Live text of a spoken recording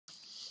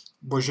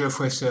Bonjour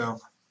frères et sœurs,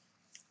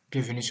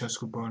 bienvenue sur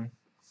REBORN.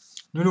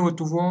 Nous nous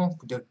retrouvons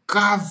pour de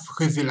graves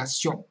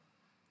révélations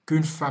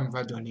qu'une femme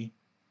va donner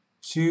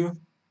sur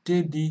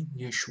TB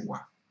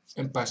Yeshua,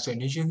 un pasteur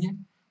nigérien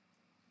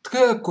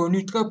très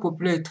connu, très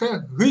populaire, très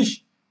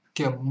riche,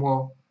 qui est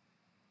mort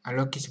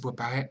alors qu'il se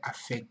préparait à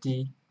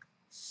fêter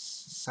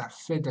sa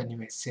fête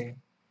d'anniversaire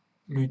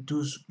le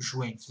 12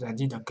 juin,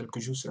 c'est-à-dire dans quelques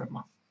jours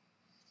seulement.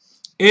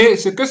 Et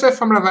ce que cette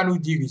femme-là va nous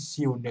dire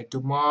ici,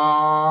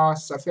 honnêtement,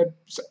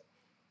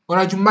 on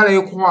a du mal à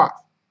y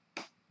croire.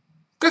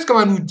 Qu'est-ce qu'elle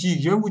va nous dire?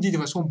 Je vais vous dire de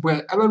façon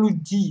brève. Elle va nous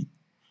dire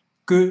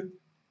que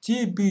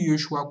TB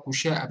Yeshua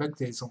couchait avec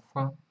les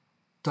enfants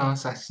dans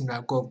sa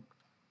synagogue,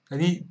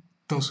 c'est-à-dire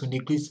dans son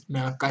église, mais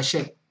en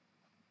cachette.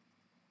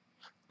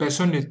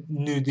 Personne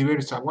ne devait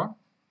le savoir.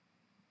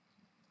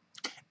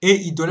 Et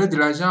il donnait de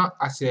l'argent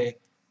à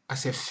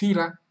ces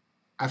filles-là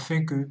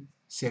afin que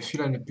ces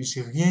filles-là ne puissent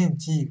rien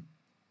dire.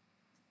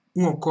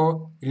 Ou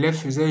encore, il les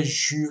faisait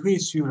jurer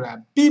sur la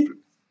Bible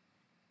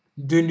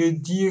de ne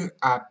dire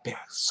à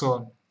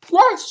personne.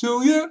 Quoi?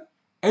 Sérieux?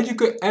 Elle dit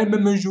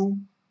qu'elle-même un jour,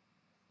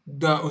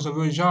 aux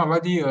environs, on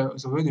va dire,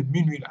 aux environs de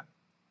minuit, là,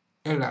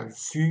 elle a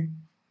vu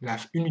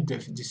une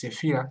de ses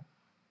filles là,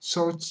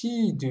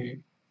 sortir de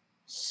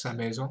sa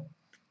maison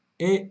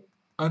et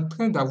en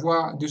train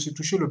de se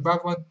toucher le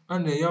bas-ventre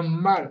en ayant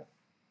mal.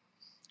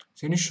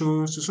 Ce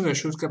sont des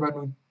choses qu'elle va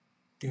nous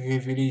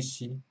révéler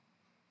ici.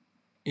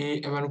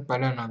 Et elle va nous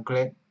parler en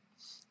anglais.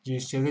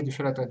 J'essaierai de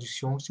faire la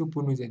traduction. Si vous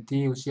pouvez nous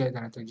aider aussi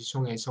dans la traduction,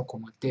 réaction,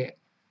 commentaire.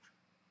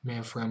 Mais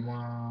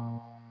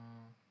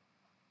vraiment,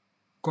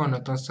 quand on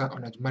entend ça,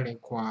 on a du mal à y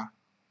croire.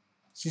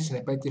 Si ce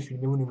n'a pas été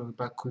filmé, vous ne l'aurez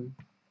pas cru.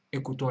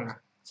 Écoutons-la.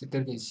 C'est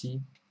elle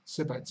ici.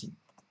 C'est parti.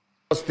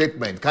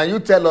 Statement. Can you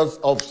tell us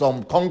of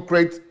some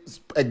concrete,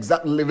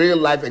 real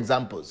life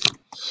examples?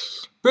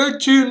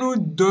 Peux-tu nous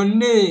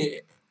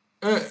donner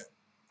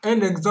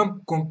un exemple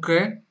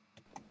concret?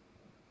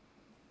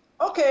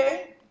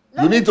 Okay.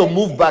 You need to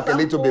move back a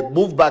little bit.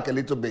 Move back a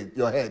little bit.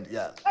 Your head,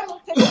 yeah.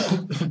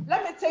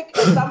 Let me take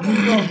example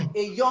from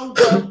a young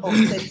girl of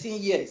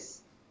 13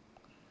 years.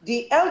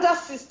 The elder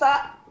sister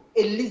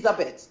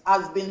Elizabeth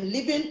has been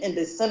living in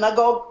the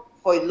synagogue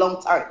for a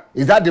long time.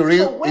 Is that the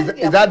real? So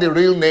Is that the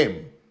real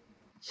name?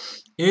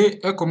 Et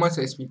elle commence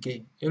à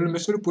expliquer. Et le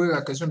monsieur lui pose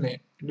la question,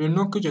 mais le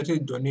nom que tu as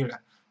donné là,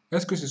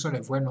 est-ce que ce sont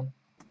les vrais noms?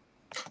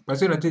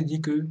 Parce qu'elle a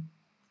dit que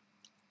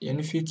il y a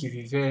une fille qui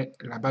vivait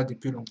là-bas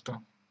depuis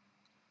longtemps.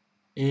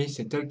 Et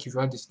c'est elle qui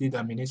va décider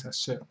d'amener sa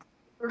sœur.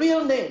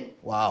 Real name.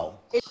 Wow.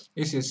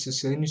 Et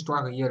c'est une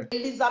histoire réelle.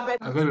 Elizabeth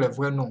avec le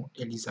vrai nom,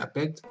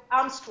 Elizabeth.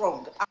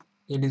 Armstrong.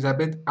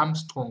 Elizabeth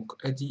Armstrong.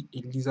 Elle dit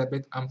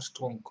Elizabeth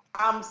Armstrong.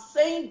 I'm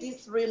saying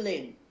this real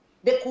name.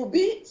 They could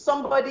be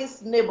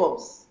somebody's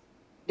neighbors.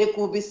 They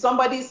could be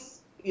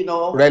somebody's,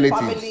 Relatives.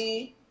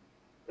 family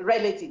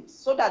relatives,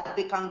 so that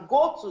they can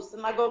go to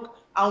synagogue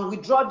and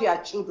withdraw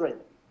their children,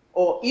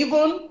 or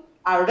even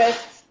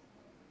arrest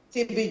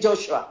TB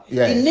Joshua.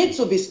 Yes. It needs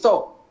to be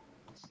stopped.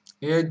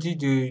 Et elle dit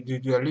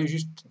d'aller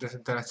juste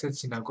dans cette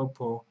synagogue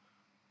pour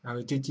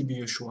arrêter TB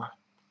Joshua.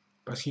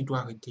 Parce qu'il doit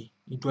arrêter.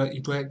 Il doit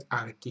être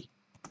arrêté.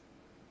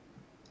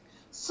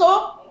 So,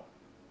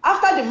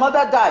 after the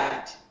mother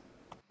died,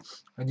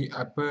 Elle dit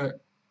après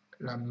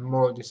la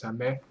mort de sa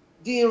mère,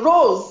 the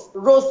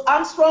Rose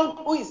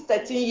Armstrong, who is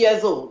 13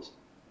 years old,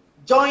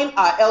 joined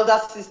our elder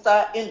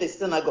sister in the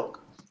synagogue.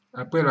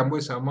 Après la mort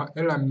de sa mère,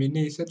 elle a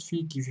mené cette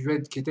fille qui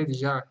était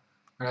déjà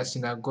à la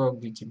synagogue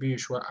de TB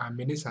Joshua, a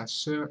amené sa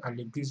sœur à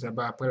l'église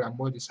là-bas après la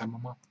mort de sa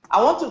maman.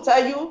 I want to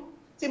tell you,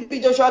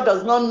 TB Joshua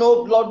does not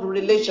know blood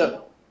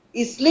relation.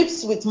 He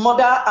sleeps with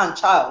mother and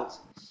child.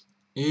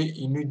 Et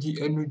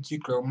elle nous dit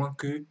clairement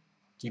que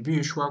TB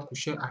Joshua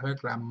couchait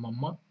avec la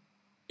maman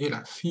et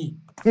la fille.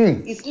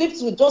 He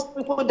sleeps with those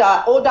people that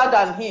are older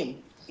than him.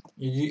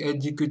 Elle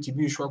dit que TB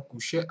Joshua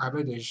couchait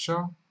avec des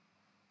gens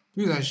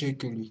plus âgés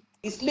que lui.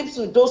 He sleeps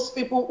with those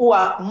people who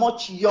are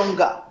much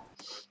younger.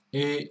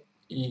 Et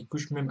il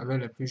couche même avec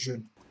les plus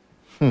jeunes.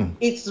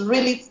 It's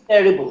really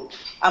terrible.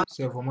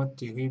 C'est vraiment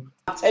terrible.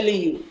 I'm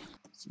telling you.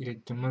 Il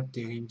est tellement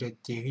terrible, il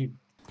est terrible.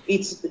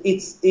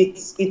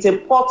 It's a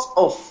pot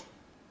of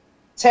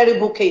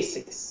terrible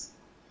cases.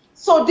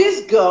 So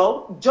this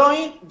girl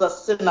joined the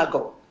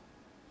synagogue.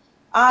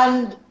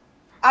 And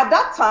at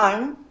that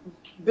time,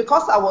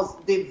 because I was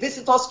the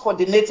visitors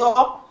coordinator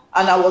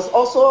and I was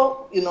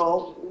also,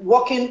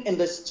 working in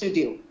the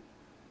studio.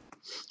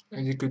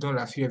 Elle dit que donc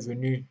la fille est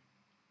venue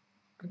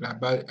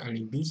là-bas à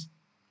l'église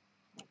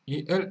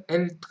et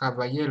elle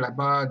travaillait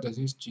là-bas dans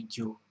un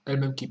studio.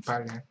 Elle-même qui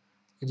parle. Hein.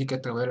 Elle dit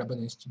qu'elle travaillait là-bas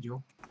dans un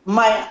studio.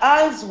 My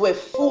hands were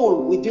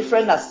full with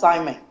different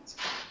assignments.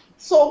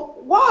 So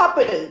what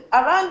happened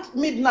around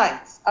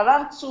midnight,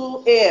 around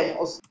 2 a.m.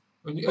 or so?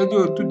 Elle dit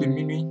autour de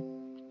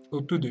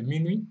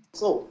minuit.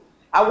 So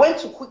I went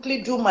to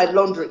quickly do my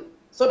laundry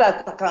so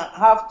that I can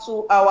have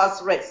 2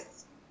 hours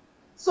rest.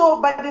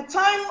 So by the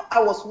time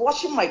I was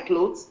washing my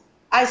clothes,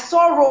 I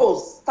saw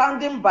Rose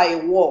standing by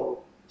a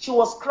wall. She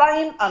was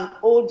crying and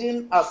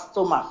holding her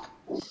stomach.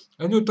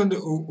 Elle dit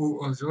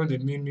environ de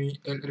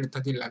minuit, elle est en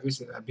train de laver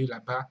ses habits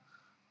là-bas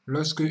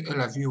lorsque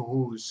elle a vu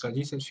Rose,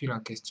 c'est-à-dire cette fille en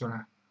question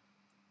là,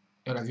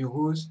 elle a vu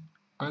Rose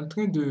en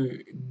train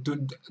elle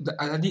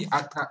a dit,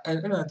 elle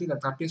est en train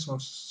d'attraper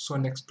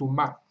son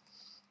estomac,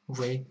 vous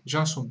voyez,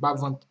 genre son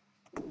bas-ventre.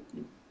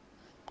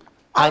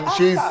 And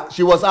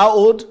she was how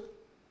old?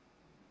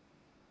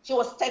 She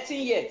was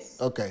 13 years.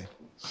 Okay.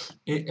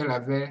 Et elle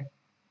avait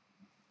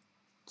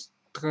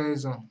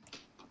 13 ans.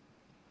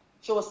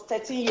 She was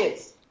 13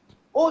 years,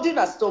 holding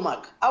her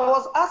stomach. I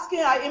was asking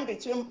her in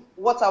between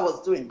what I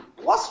was doing.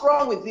 What's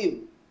wrong with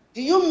you?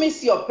 Do you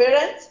miss your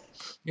parents?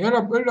 Et elle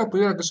a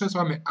posé la question à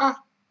sa mère, mais ah,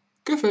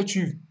 que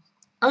fais-tu?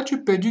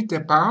 As-tu perdu tes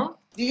parents?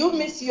 Do you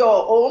miss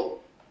your home?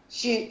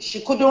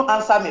 She couldn't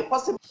answer me.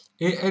 Possibly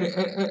Et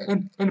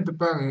elle ne peut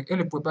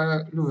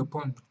pas lui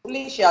répondre.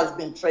 she has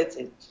been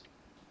threatened.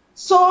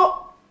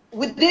 So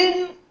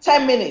within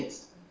 10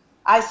 minutes,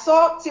 I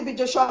saw TB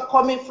Joshua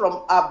coming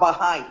from her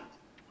behind,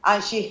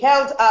 and she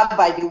held her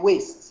by the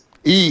waist.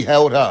 He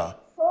held her.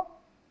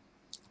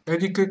 Elle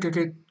dit que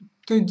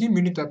 10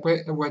 minutes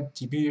après, elle voit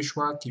TB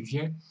Joshua qui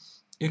vient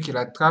et qui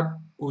l'attrape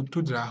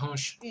autour de la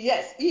hanche.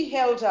 Yes, he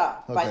held her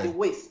by Okay. the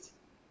waist.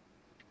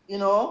 You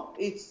know,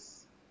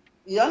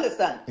 you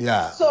understand?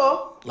 Yeah.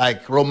 So,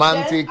 Like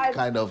romantic Then I-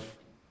 kind of.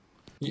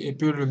 Et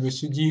puis le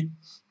monsieur dit,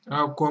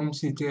 ah, comme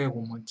c'était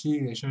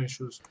romantique, et genre de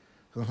choses.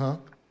 Uh-huh.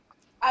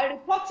 I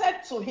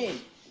reported to him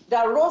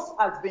that Rose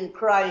has been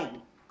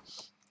crying.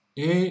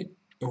 Et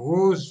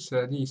Rose,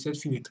 c'est-à-dire cette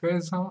fille de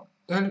 13 ans,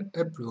 elle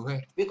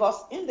pleurait.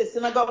 Because in the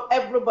synagogue,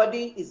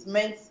 everybody is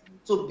meant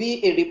to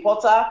be a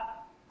reporter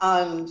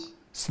and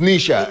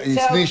Snitcher. It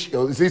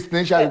tells- Is it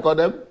snitcher you call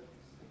them?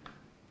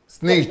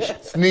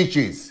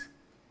 Snitches.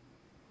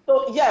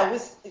 so yeah,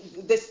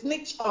 they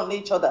snitch on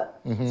each other.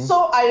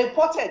 So I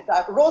reported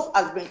that Rose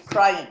has been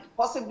crying.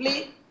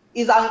 Possibly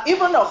is an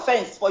even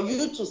offense for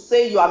you to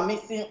say you are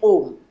missing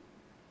home.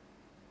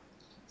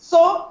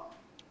 So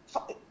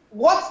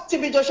what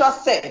TB Joshua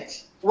said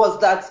was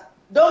that,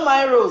 don't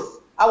mind Rose,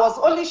 I was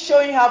only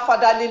showing her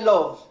fatherly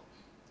love.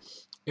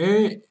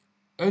 Et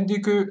elle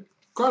dit que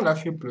quand la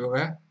fille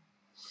pleurait,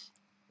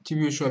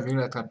 TB Joshua est venu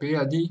l'attraper et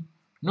a dit,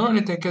 non,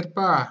 ne t'inquiète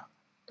pas.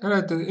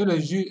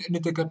 Ne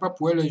t'inquiète pas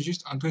pour elle, elle est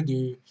juste en train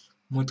de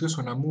montrer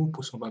son amour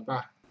pour son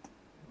papa.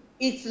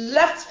 It's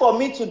left for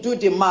me to do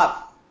the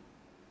math.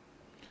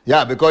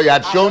 Yeah, because he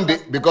had shown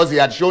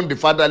the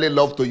fatherly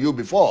love to you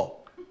before.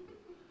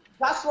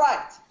 That's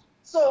right.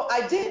 So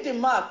I did the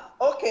math.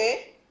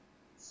 Okay.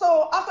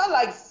 So after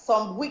like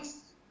some weeks,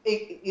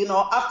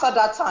 after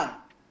that time,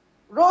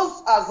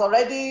 Rose has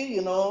already,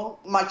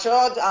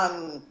 matured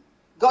and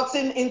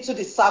gotten into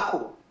the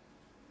circle.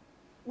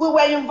 We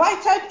were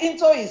invited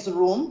into his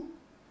room,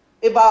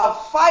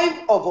 about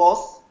 5 of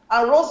us,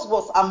 and Rose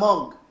was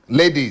among.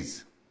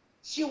 Ladies.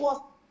 She was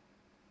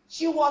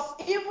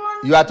even.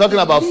 You are talking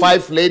the about lead.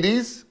 5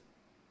 ladies?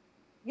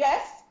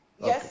 Yes,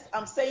 Okay.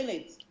 I'm saying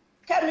it.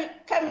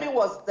 Kemi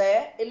was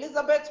there,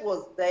 Elizabeth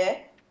was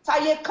there,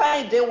 Taye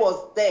Kainde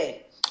was there.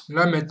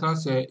 Là maintenant,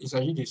 il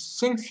s'agit de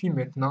 5 filles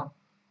maintenant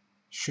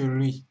chez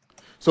lui.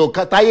 So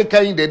Taye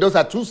Kehinde, those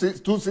are two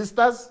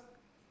sisters?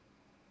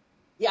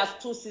 He has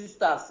 2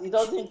 sisters. He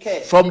doesn't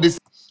care. From the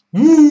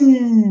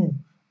Ouh!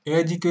 Et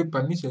elle dit que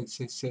parmi ces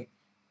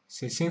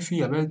 5 filles,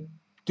 il y avait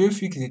 2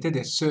 filles qui étaient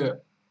des sœurs.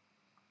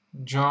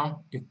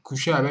 Genre, ils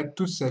couchaient avec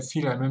toutes ces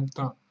filles en même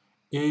temps.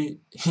 Et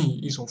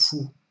ils sont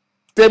fous.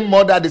 same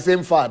mother, the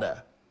same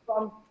father.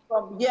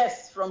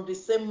 From the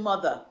same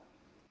mother.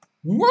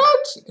 What?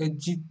 Elle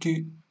dit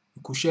qu'il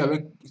couchait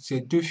avec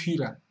ces 2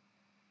 filles-là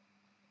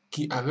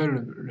qui avaient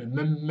le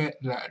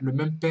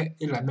même père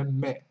et la même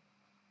mère.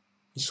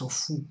 Ils sont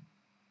fous.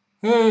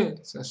 Et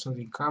ça sont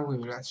des graves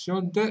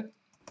révélations de...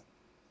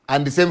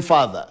 And the same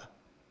father.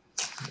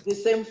 The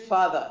same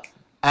father.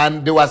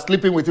 And they were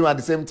sleeping with him at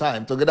the same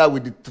time, together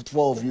with the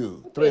 4 of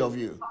you, 3 of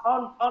you.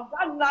 On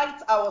that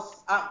night,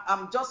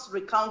 I'm just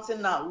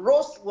recounting now.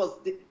 Rose was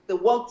the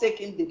one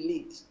taking the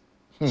lead.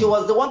 She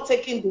was the one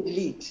taking the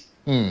lead.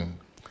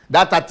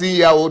 That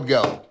 13-year-old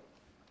girl.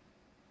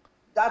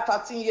 That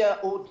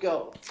 13-year-old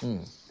girl.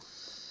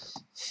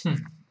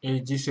 Et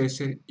ils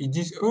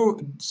disent, oh,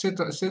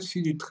 cette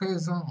fille de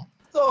 13 ans.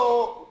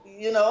 So,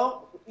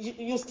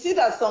 you see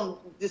that some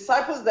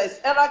disciples, there's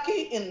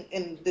hierarchy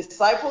in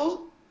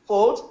disciple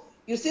fold.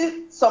 You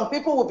see some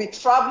people will be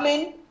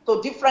traveling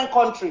to different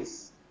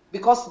countries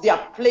because they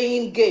are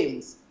playing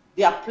games.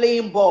 They are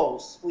playing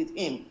balls with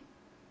him.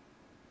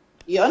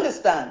 You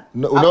understand?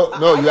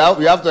 No,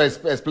 you have to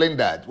explain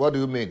that. What do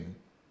you mean?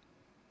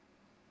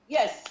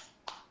 Yes.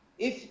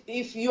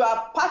 If you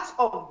are part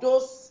of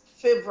those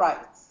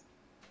favorites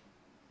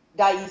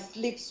that he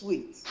sleeps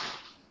with,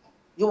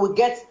 you will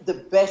get the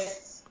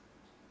best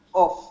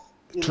of,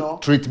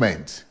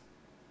 Treatment.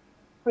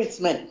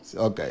 treatment.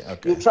 Okay.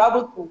 You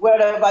travel to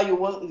wherever you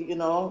want,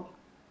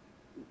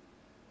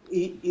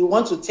 you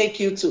want to take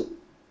you to.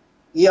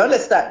 You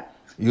understand?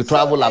 You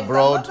travel there's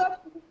abroad.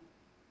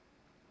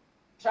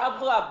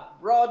 Travel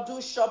abroad,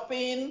 do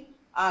shopping,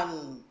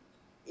 and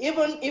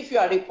even if you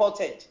are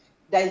reported,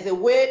 there is a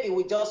way it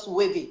will just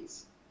waive it.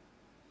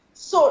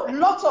 So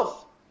lots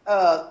of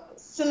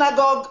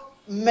synagogue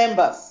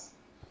members,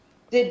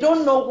 they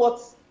don't know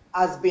what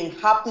has been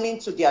happening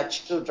to their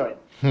children.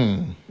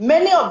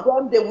 Many of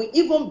them, they will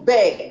even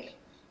beg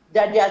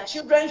that their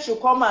children should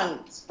come and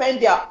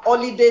spend their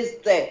holidays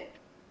there.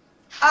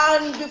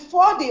 And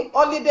before the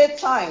holiday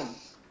time,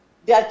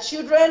 their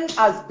children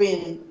has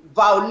been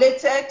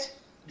violated,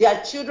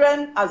 their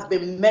children has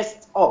been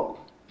messed up.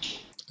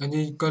 Elle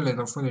dit quand les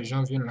enfants des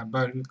gens viennent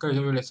là-bas, quand les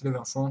gens veulent laisser les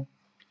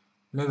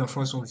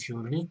enfants sont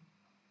violés,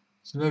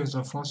 les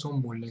enfants sont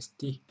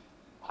molestés.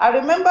 I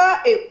remember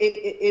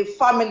a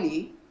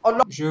family,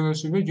 Je me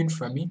souviens d'une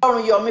famille.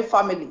 Yomi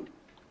family.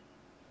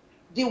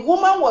 The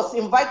woman was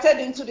invited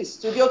into the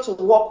studio to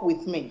work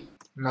with me.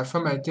 La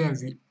femme a été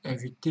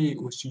invitée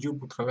au studio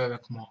pour travailler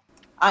avec moi.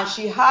 And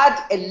she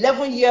had a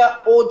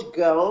 11-year-old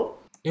girl.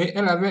 Et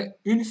elle avait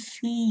une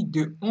fille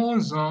de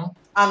 11 ans.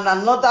 And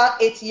another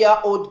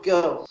 8-year-old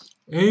girl.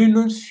 Et une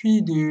autre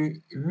fille de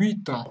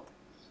 8 ans.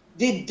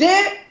 The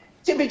day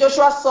TB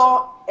Joshua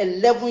saw a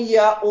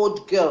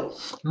 11-year-old girl,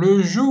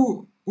 le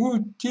jour où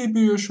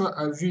TB Joshua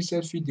a vu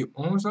cette fille de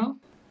 11 ans,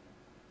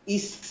 he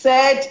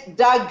said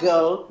that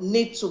girl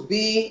needs to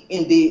be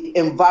in the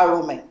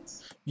environment.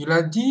 Il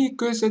a dit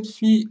que cette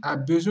fille a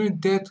besoin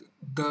d'être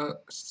dans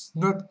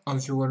notre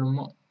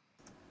environnement.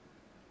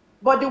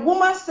 But the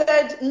woman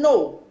said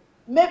no.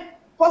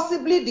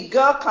 Possibly the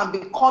girl can be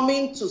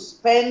coming to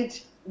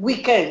spend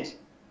weekend,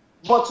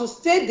 but to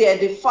stay there,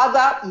 the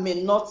father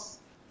may not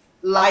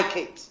like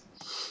it.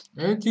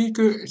 Elle dit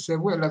que c'est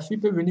vrai, la fille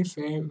peut venir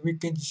faire un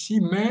week-end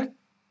ici, mais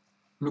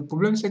le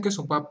problème c'est que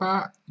son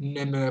papa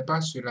n'aimerait pas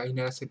cela, il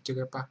ne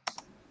l'accepterait pas.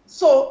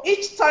 So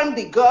each time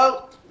the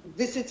girl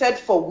visited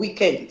for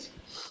weekend,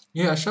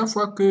 et à chaque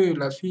fois que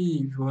la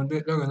fille leur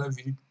rendait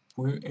visite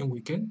pour un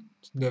week-end,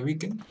 des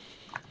week-ends,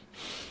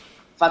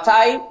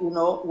 Fatai,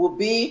 will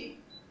be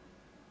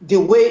the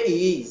way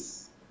he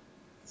is.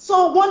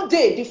 So one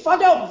day, the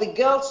father of the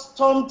girl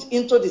stormed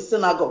into the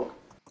synagogue.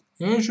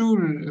 Et un jour,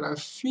 la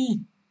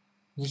fille,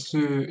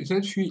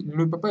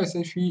 le papa de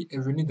cette fille est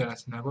venu dans la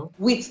synagogue.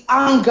 With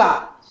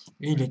anger.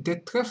 Et il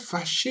était très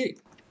fâché.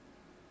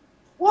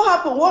 What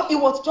happened? Well, he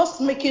was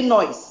just making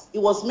noise. He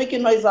was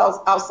making noise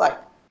outside.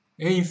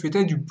 Et il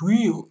faisait du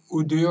bruit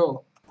au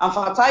dehors. And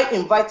Fatai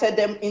invited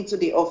them into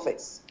the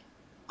office.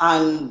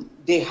 And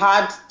they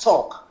had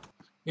talk.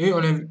 Et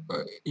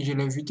je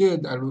l'ai invité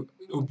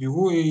au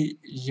bureau et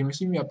je me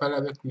suis mis à parler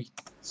avec lui.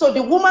 So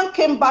the woman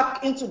came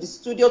back into the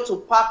studio to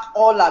pack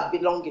all her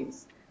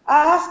belongings.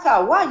 I asked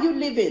her, why are you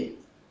leaving?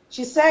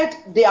 She said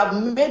they have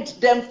made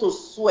them to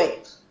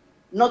swear,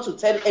 not to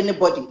tell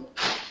anybody.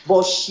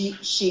 But she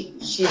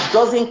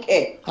doesn't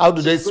care. How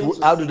do they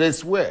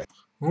swear?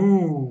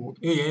 Oh,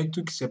 et il y a un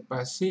truc qui s'est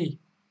passé.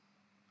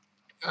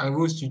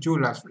 Au studio,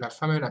 la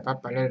femme n'a pas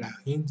parlé, elle n'a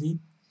rien dit.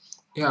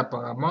 Et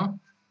apparemment,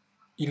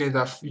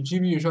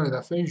 Jimmy les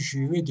a fait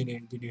jurer de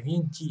ne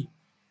rien dire.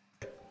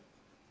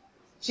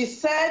 She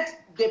said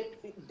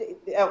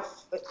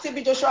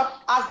TB Joshua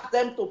asked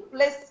them to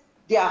place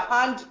their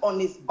hand on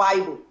his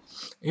Bible.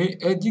 Et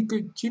elle dit que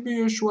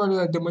TB Joshua leur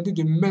a demandé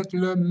de mettre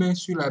leur main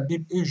sur la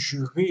Bible et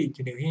jurer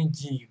de ne rien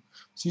dire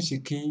sur ce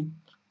qui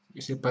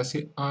s'est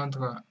passé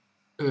entre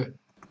eux.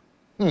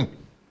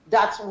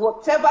 That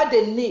whatever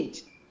they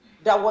need,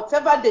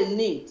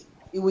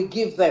 he will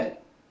give them.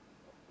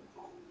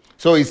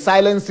 So he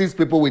silences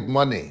people with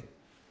money.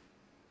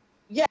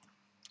 Yeah.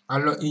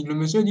 Alors, le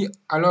monsieur dit,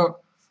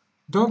 alors,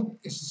 donc,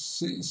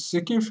 ce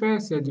qu'il fait,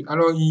 c'est,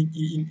 alors,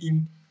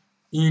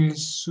 il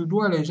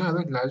soudoie les gens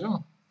avec de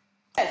l'argent.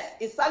 Yes,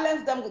 he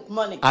silenced them with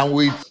money. And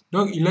with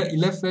donc,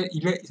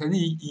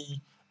 c'est-à-dire,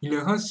 il les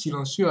rend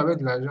silencieux avec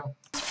de l'argent.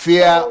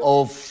 Fear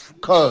of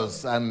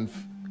curse and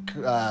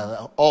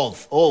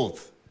oath.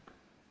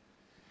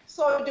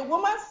 So the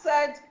woman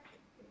said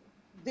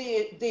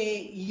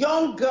the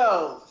young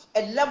girl,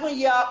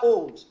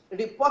 11-year-old,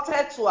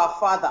 reported to her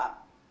father.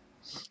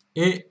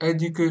 Et elle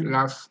dit que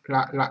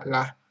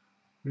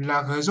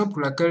la raison pour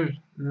laquelle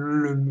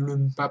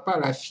le papa,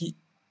 la fille,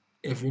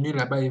 est venu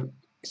là-bas et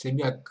s'est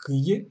mis à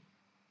crier,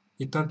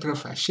 étant très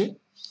fâché,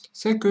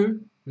 c'est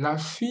que la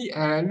fille,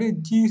 elle allait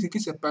dire ce qui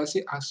s'est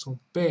passé à son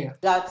père.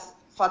 That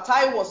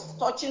Fatai was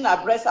touching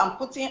her breast and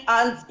putting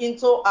hands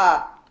into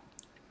her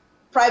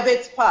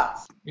private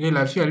parts. Et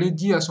la fille allait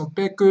dire à son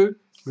père que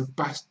le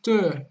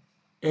pasteur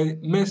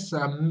met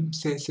sa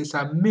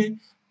main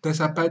dans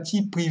sa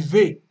partie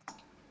privée.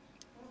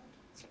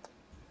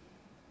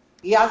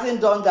 He hasn't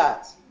done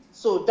that.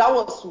 So that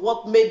was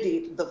what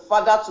made the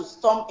father to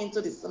storm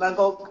into the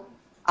synagogue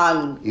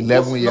and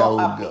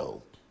 11-year-old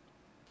girl.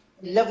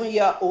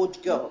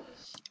 11-year-old girl.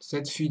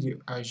 Cette fille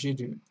âgée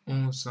de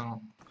 11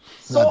 ans.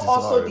 So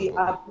also the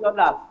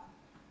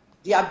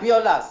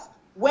Abiolas.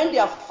 When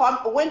their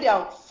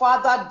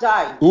father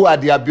died. Who are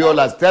the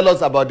Abiolas? Tell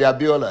us about the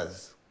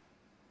Abiolas.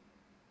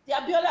 The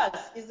Abiolas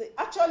is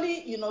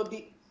actually,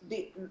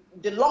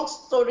 the long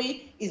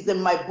story is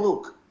in my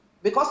book.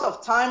 Because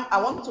of time, I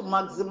want to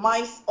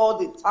maximize all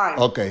the time.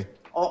 Okay.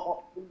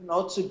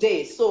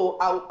 Today, so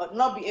I will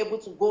not be able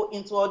to go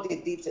into all the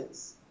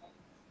details.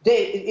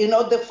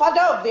 The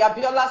father of the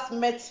Abiolas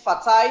met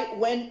Fatai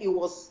when he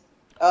was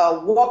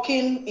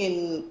working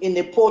in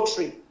a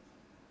poultry.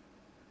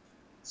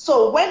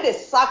 So when they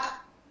sacked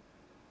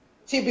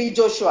TB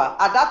Joshua,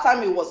 at that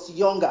time he was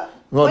younger.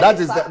 No, When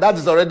they sacked that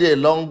is already a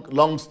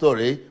long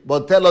story.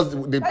 But tell us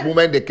the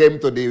moment they came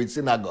to the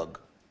synagogue.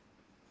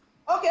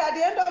 Okay, at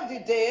the end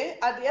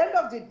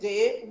of the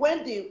day,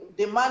 when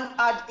the man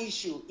had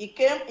issue,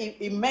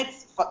 he met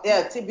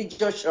TB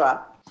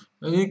Joshua.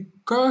 Et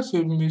quand ce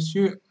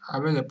monsieur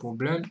avait des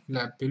problèmes, il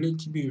a appelé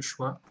TB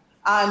Joshua.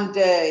 And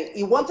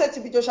he wanted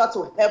TB Joshua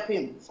to help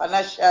him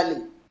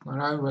financially.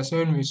 Voilà, voici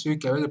un monsieur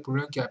qui avait des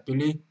problèmes qui a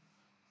appelé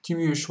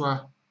TB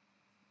Joshua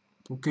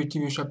pour que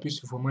TB Joshua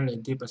puisse vraiment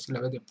l'aider parce qu'il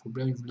avait des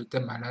problèmes, il était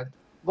malade.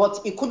 But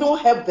he couldn't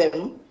help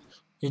them.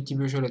 Et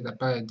TB Joshua ne les a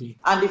pas aidés.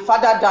 And the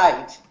father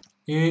died.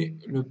 Et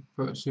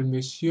ce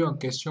monsieur en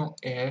question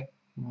est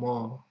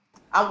mort.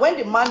 And when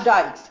the man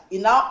died, he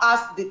now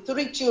asked the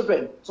 3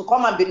 children to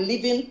come and be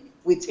living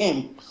with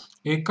him.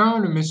 Et quand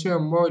le monsieur est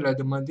mort, il a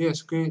demandé à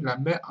ce que la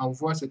mère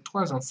envoie ses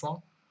 3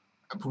 enfants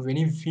pour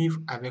venir vivre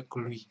avec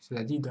lui,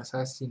 c'est-à-dire dans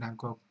sa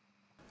synagogue.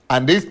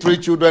 And these 3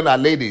 children are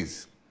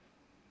ladies.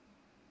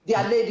 They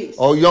are ladies.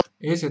 Or young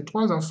Et ces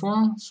 3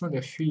 enfants sont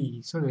des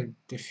filles,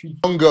 des filles.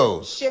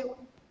 girls.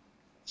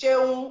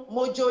 Cheun,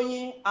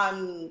 Mojoyin,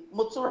 and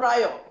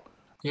Moturayo.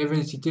 Et elle vient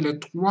de citer les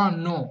 3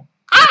 noms.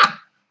 Ah!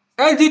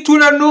 Elle dit tous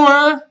les noms,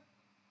 hein?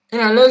 Elle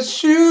a l'air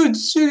sûre de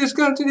ce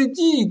qu'elle te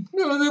dit. Vous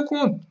vous rendez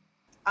compte?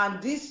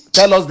 And this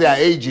Tell us their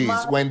ages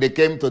when they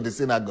came to the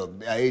synagogue.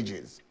 Their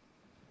ages.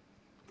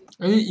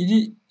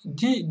 Il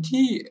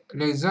dit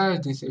les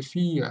âges de ces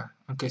filles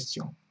en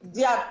question.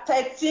 they are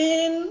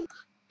 13,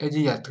 Elle dit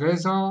il y a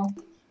 13 ans,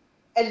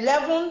 11,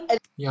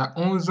 il y a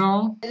 11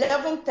 ans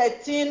 11,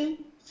 13,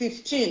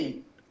 15.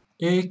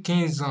 et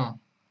 15 ans.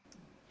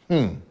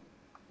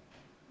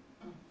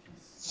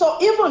 So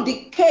even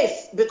the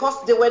case,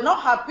 because they were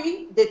not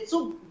happy, they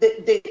sued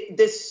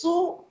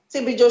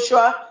TB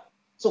Joshua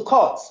to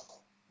court.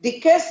 The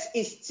case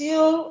is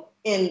still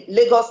in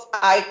Lagos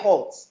High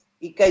Court,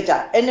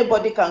 Ikeja.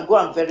 Anybody can go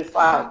and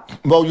verify.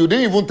 But you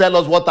didn't even tell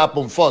us what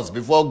happened first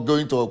before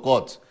going to a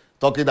court,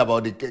 talking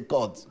about the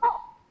court.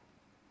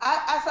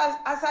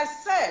 As I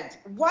said,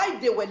 while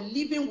they were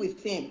living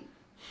with him,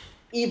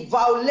 he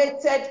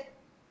violated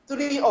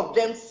 3 of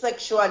them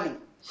sexually.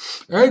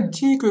 Elle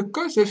dit que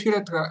quand ces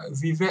filles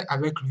vivaient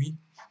avec lui,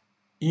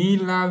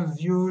 il a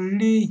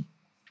violé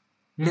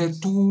les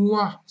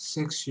 3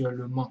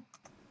 sexuellement.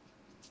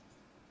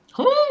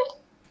 Huh?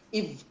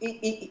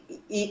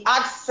 He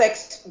had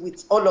sex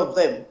with all of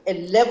them,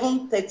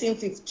 11, 13,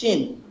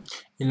 15.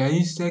 Il a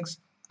eu sexe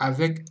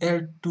avec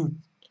elles toutes,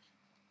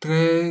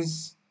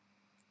 13,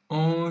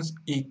 11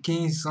 et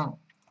 15 ans.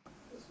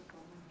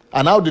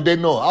 And how did they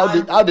know?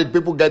 How did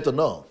people get to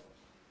know?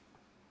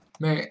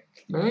 Mais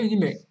il dit,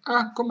 mais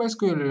comment est-ce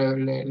que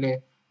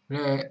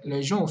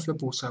les gens ont fait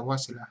pour savoir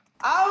cela?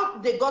 How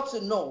they got to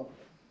know?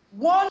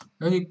 One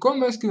Elle dit,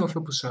 comment est-ce qu'ils ont fait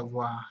pour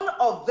savoir?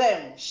 of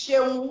them,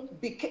 Sheung,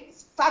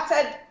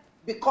 started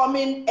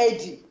becoming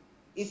edgy.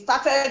 He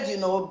started,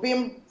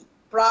 being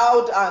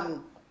proud,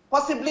 and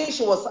possibly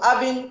she was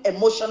having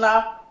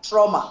emotional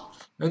trauma.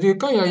 Elle dit,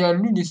 quand il y a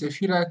l'une de ces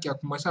filles-là qui a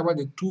commencé à avoir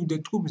des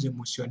troubles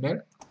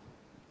émotionnels,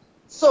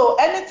 So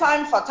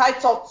anytime Fatai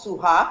talked to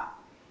her,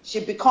 she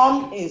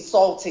became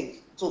insulting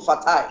to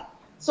Fatai.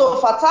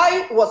 So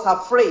Fatai was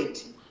afraid.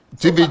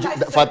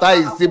 Fatah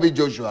is TB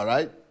Joshua,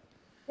 right?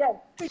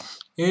 Yes.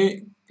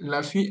 et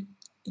la fille,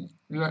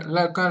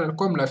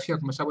 comme la fille a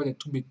commencé à avoir des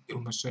troubles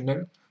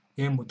émotionnels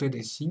et montrer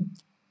des signes,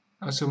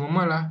 à ce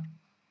moment-là,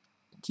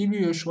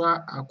 TB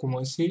Joshua a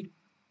commencé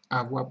à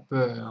avoir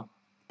peur.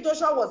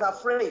 Joshua was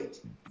afraid,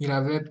 Il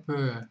avait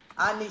peur.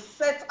 and he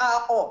set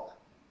her up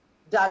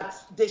that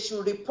they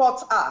should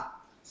report her.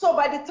 So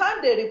by the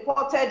time they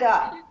reported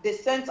her, they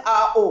sent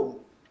her home.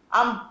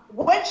 And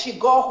when she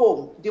got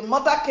home, the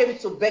mother came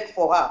to beg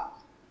for her.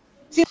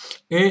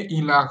 Et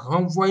il a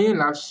renvoyé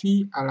la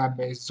fille à la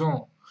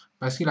maison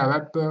parce qu'il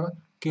avait peur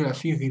que la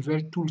fille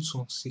révèle tout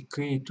son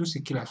secret, tout ce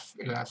qu'il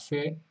a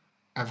fait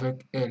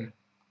avec elle.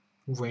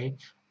 Vous voyez?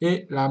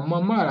 Et la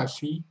maman à la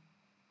fille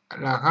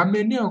l'a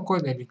ramenée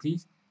encore dans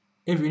l'église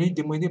et est venue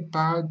demander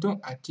pardon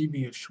à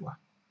TB Joshua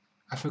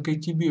afin que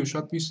TB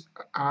Joshua puisse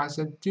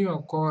accepter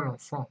encore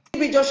l'enfant.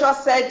 TB Joshua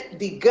said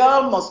the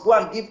girl must go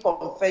and give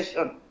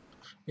confession.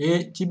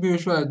 Et TB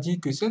Joshua a dit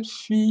que cette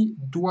fille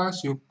doit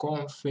se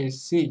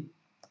confesser.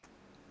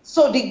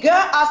 So the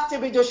girl asked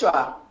TB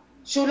Joshua,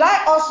 should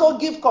I also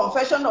give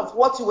confession of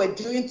what you were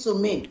doing to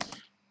me?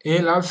 Et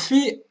la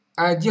fille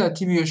a dit à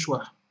TB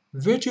Joshua,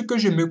 veux-tu que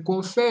je me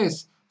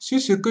confesse sur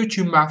ce que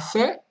tu m'as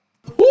fait?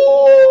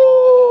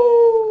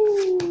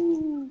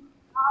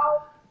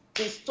 How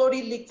the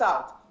story leaked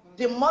out.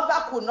 The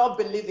mother could not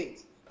believe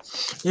it.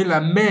 Et la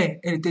mère,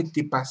 elle était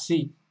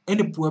dépassée. Elle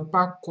ne pouvait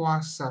pas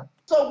croire ça.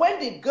 So when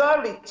the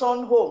girl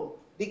returned home,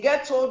 the girl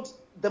told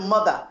the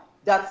mother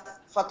that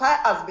Fatai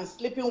has been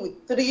sleeping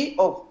with three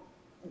of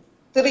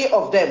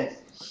them.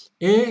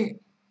 Et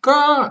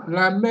quand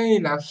la mère et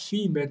la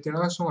fille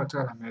maintenant sont entrées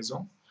à la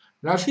maison,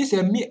 la fille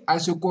s'est mise à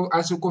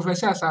se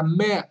confesser à sa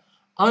mère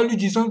en lui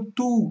disant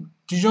tout,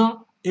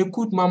 disant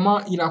écoute, maman,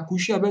 il a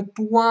couché avec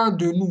trois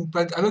de nous,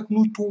 avec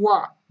nous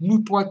trois,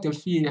 tes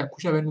filles, il a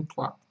couché avec nous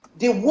trois.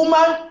 The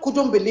woman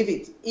couldn't believe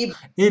it.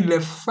 Et les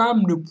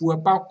femmes ne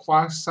pouvaient pas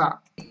croire ça.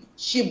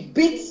 She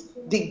beat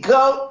the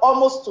girl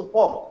almost to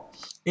pulp.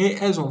 Et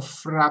elles ont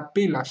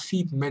frappé la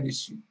fille pour mettre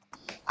dessus.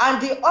 And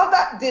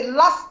the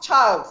last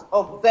child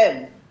of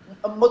them,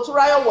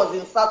 Moturaya, was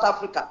in South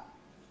Africa.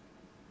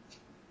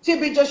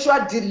 TB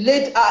Joshua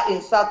delayed her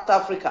in South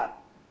Africa.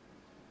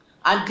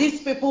 And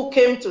these people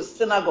came to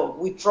synagogue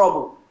with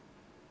trouble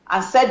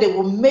and said they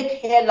will make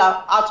hell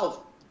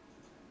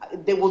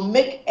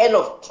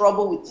of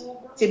trouble with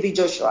TB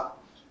Joshua.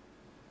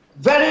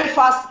 Very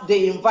fast,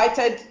 they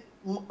invited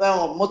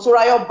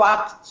Moturaya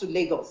back to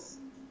Lagos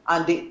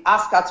and they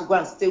asked her to go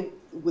and stay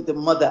with the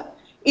mother.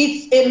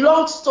 It's a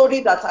long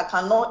story that I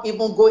cannot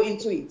even go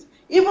into it.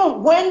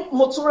 Even when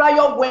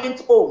Moturaya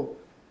went home,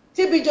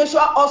 TB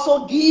Joshua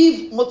also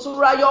gave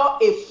Moturaya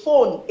a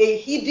phone, a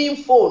hidden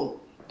phone,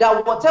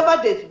 that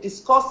whatever they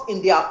discuss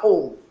in their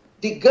home,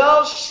 the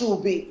girl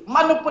should be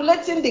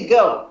manipulating the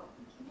girl.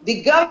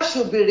 The girl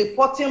should be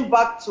reporting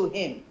back to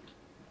him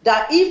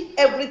that if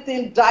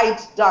everything died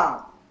down.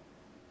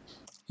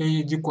 Et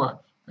il dit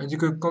quoi? Il dit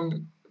que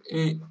comme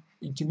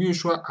TB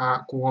Joshua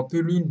a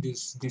corrompu l'une de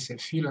ses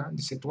filles-là,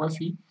 de ses trois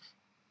filles,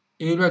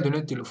 et il lui a donné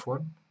un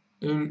téléphone.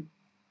 Et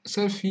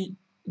cette fille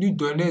lui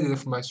donnait des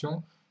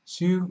informations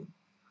sur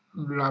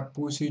la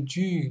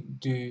procédure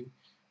de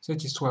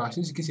cette histoire,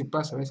 c'est ce qui se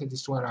passe avec cette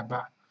histoire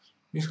là-bas,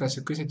 jusqu'à ce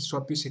que cette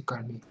histoire puisse se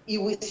calmer. He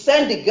will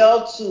send the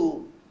girl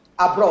to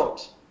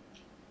abroad.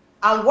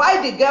 And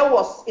while the girl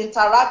was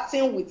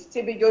interacting with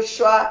TB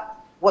Joshua,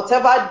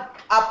 whatever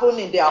happened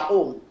in their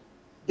home,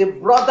 the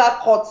brother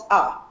caught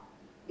her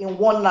in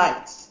one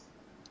night.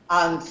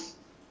 And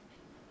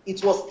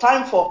it was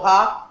time for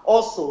her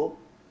also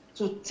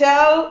to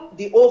tell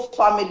the whole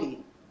family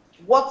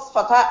what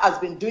Fatah has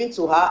been doing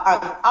to her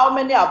and how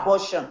many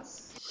abortions.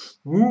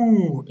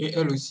 Ouh, et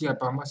elle aussi,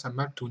 apparemment, ça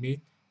m'a tourné.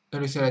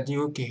 Elle aussi, elle a dit,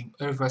 ok,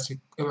 elle va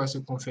se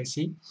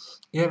confesser.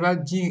 Et elle va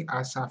dire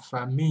à sa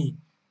famille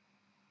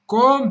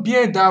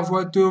combien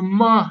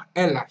d'avortements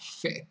elle a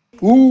fait.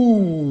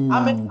 Ooh.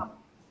 Amen.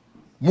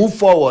 Move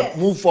forward, Yes.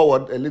 move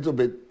forward a little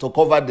bit to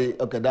cover the.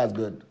 Okay, that's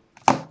good.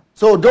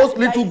 So those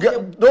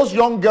those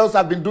young girls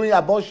have been doing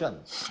abortion.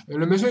 Et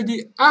le monsieur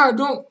dit, ah,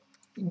 donc,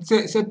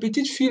 ces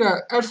petites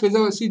filles-là, elles faisaient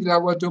aussi de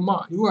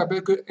l'avortement. Il vous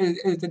rappelle qu'elles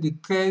étaient de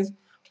 13,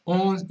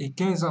 11 et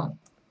 15 ans.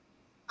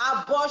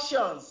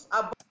 Abortions.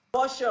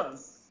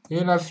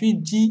 Et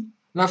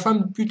la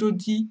femme plutôt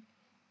dit,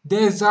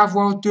 des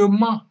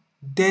avortements.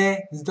 11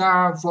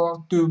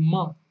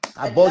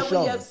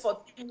 Abortions. years,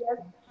 14 years,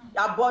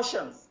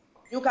 abortions.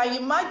 You can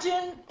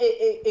imagine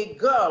a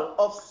girl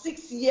of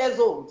 6 years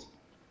old,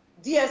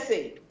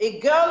 DSA, a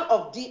girl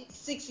of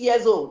 6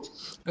 years old.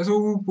 Est-ce que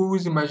vous pouvez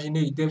vous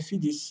imaginer des filles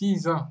de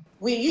 6 ans?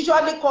 We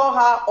usually call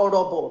her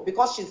Orobo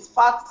because she's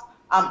fat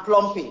and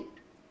plumpy.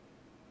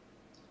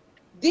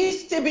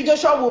 This TB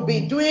Joshua will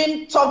be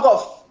doing tug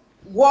of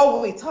war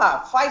with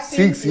her,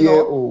 fighting.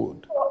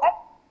 6-year-old.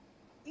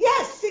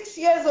 Yes, 6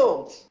 years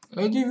old.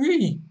 Elle dit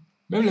oui,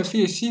 même la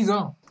fille de 6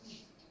 ans.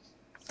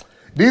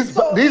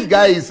 This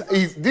guy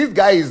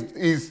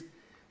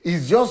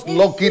is just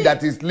lucky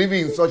that he's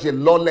living in such a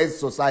lawless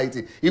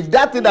society. If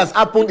that thing has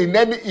happened in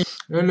any,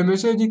 Le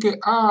monsieur dit que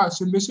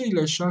ce monsieur il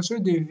est chanceux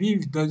de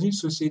vivre dans une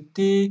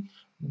société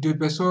de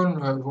personnes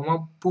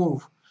vraiment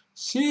pauvres.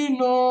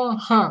 Sinon,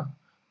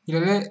 il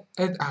allait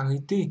être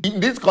arrêté. in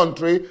this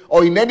country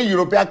or in any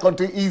European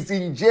country, he's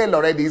in jail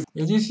already.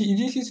 Il dit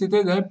si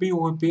c'était dans un pays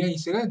européen, il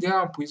serait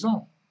déjà en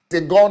prison. He's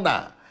a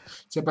goner.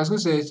 C'est parce que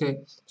c'est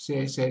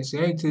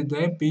dans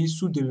un pays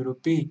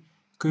sous-développé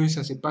que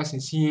ça se passe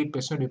ici et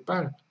personne ne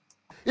parle.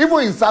 Even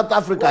in South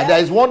Africa,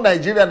 there is one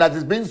Nigerian that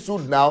is being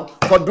sued now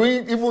for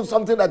doing even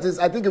something that is,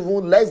 I think,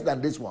 even less than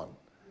this one.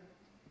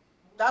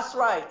 That's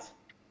right.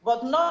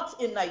 But not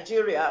in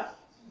Nigeria,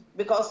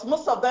 because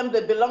most of them,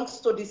 they belong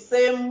to the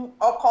same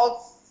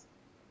occult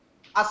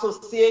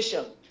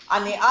association.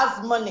 And he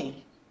has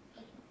money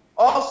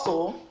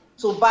also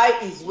to buy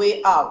his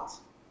way out.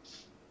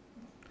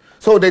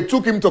 So they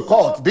took him to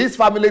court. This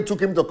family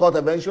took him to court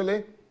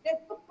eventually. They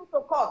took him to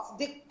court.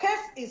 The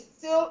case is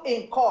still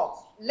in court,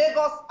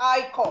 Lagos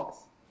High Court.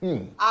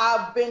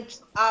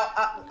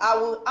 I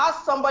will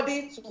ask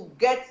somebody to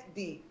get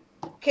the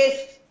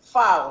case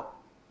file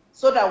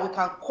so that we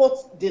can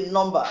quote the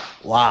number.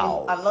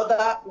 Wow.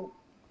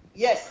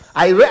 Yes.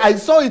 I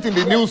saw it in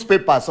the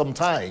newspaper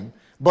sometime,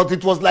 but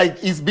it was like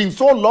it's been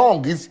so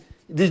long.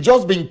 They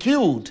just been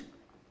killed,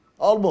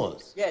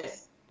 almost. Yes.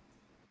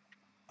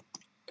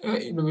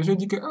 Et le monsieur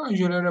dit que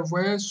je les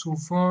voyais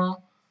souvent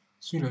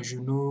sur les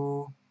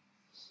journaux.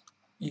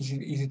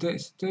 Ils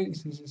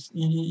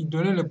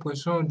donnaient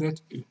l'impression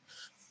d'être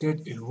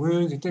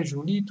heureux, d'être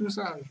jolis, tout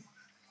ça.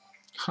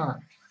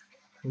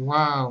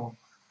 Waouh!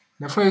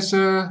 Mes frères et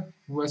sœurs,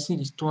 voici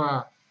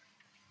l'histoire.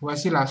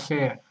 Voici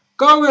l'affaire.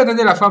 Quand vous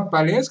entendez la femme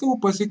parler, est-ce que vous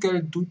pensez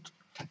qu'elle doute?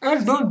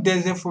 Elle donne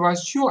des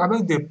informations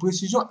avec des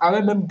précisions,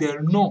 avec même des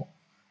noms.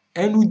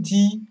 Elle nous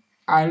dit,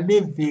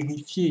 allez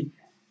vérifier.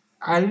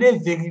 Allez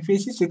vérifier.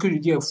 Si ce que je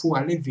dis est faux,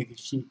 allez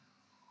vérifier.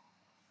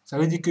 Ça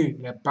veut dire que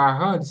les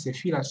parents de ces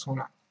filles-là sont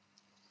là.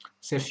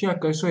 Ces filles en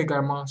question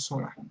également sont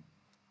là.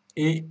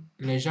 Et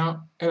les gens,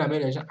 elle avait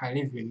les gens à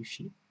aller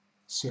vérifier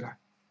cela.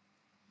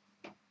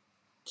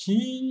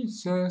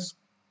 Jesus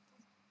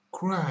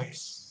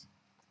Christ.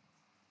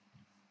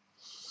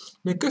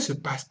 Mais que se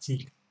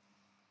passe-t-il?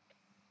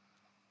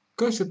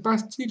 Que se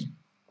passe-t-il?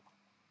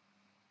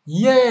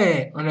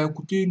 Hier, on a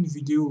écouté une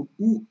vidéo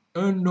où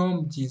un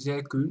homme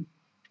disait que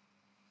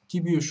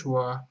Tibi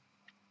Joshua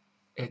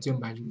est un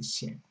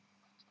magicien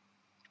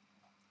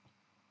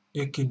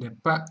et qu'il n'est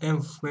pas un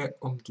vrai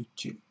homme de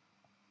Dieu.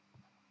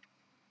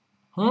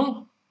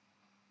 Hein?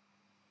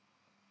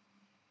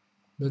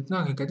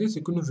 Maintenant, regardez ce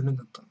que nous venons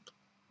d'entendre.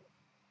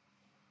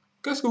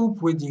 Qu'est-ce que vous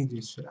pouvez dire de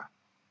cela?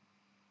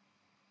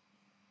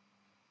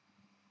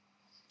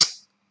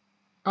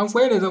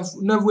 Envoyez les enfants,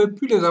 n'envoyez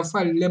plus les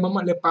enfants, les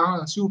mamans, les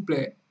parents, s'il vous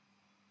plaît.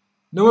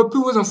 N'envoyez plus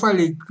vos enfants à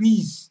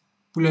l'église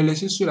pour les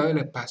laisser seuls avec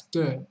les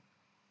pasteurs.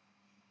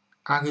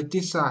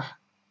 Arrêtez ça.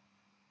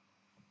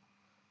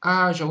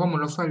 Ah, j'envoie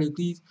mon enfant à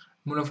l'église,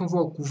 mon enfant va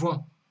au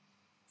couvent.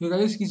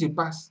 Regardez ce qui se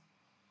passe.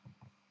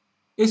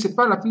 Et c'est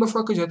pas la première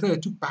fois que j'entends des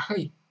trucs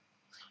pareils.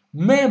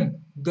 Même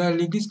dans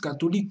l'église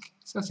catholique,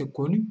 ça c'est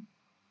connu.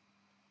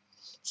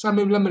 Ça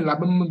même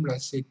là-bas, même là,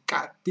 c'est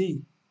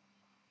gâté.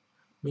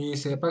 Mais je ne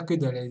savais pas que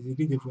dans les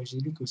églises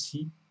évangéliques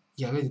aussi,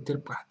 il y avait de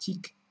telles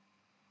pratiques.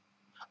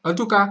 En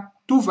tout cas,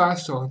 tout va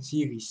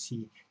sortir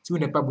ici. Si vous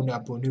n'êtes pas abonné,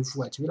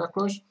 abonnez-vous, activez la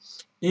cloche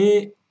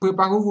et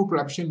préparez-vous pour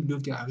la prochaine vidéo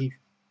qui arrive.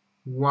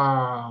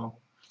 Waouh!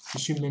 Je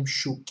suis même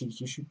choqué,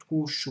 je suis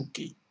trop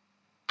choqué.